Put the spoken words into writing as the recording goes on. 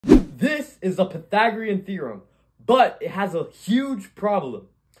is the Pythagorean Theorem, but it has a huge problem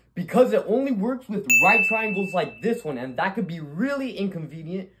because it only works with right triangles like this one, and that could be really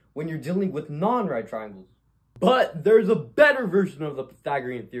inconvenient when you're dealing with non-right triangles. But there's a better version of the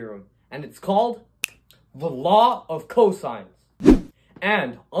Pythagorean Theorem, and it's called the law of cosines.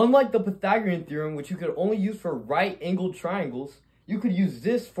 And unlike the Pythagorean Theorem, which you could only use for right-angled triangles, you could use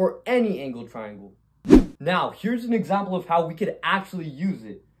this for any angled triangle. Now, here's an example of how we could actually use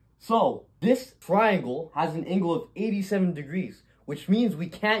it. So, this triangle has an angle of 87 degrees, which means we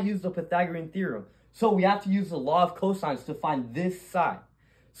can't use the Pythagorean Theorem. So we have to use the law of cosines to find this side.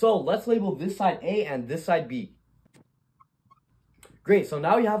 So let's label this side A and this side B. Great, so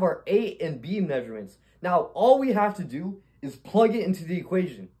now we have our A and B measurements. Now, all we have to do is plug it into the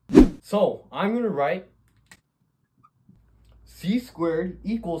equation. So, I'm going to write c squared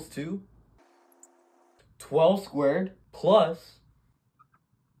equals to 12 squared plus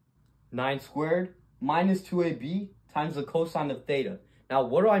 9 squared minus 2ab times the cosine of theta. Now,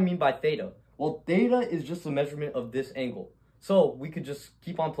 what do I mean by theta? Well, theta is just the measurement of this angle. So, we could just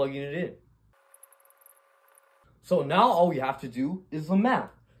keep on plugging it in. So, now all we have to do is the math.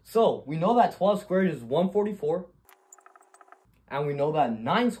 So, we know that 12 squared is 144. And we know that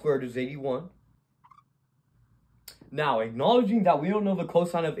 9 squared is 81. Now, acknowledging that we don't know the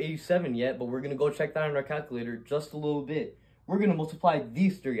cosine of 87 yet, but we're going to go check that on our calculator just a little bit. We're going to multiply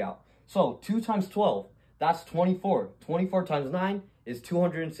these three out. So, 2 times 12, that's 24. 24 times 9 is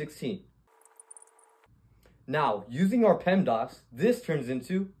 216. Now, using our PEMDAS, this turns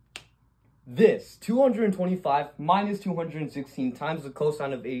into this. 225 minus 216 times the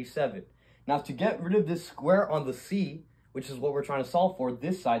cosine of 87. Now, to get rid of this square on the c, which is what we're trying to solve for,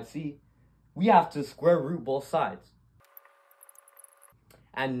 this side c, we have to square root both sides.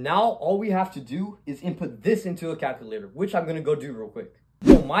 And now all we have to do is input this into a calculator, which I'm going to go do real quick.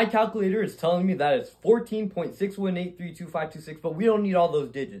 So my calculator is telling me that it's 14.618325526, but we don't need all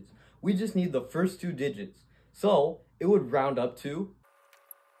those digits. We just need the first two digits. So it would round up to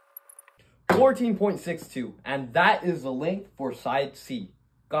 14.62, and that is the length for side C.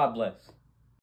 God bless.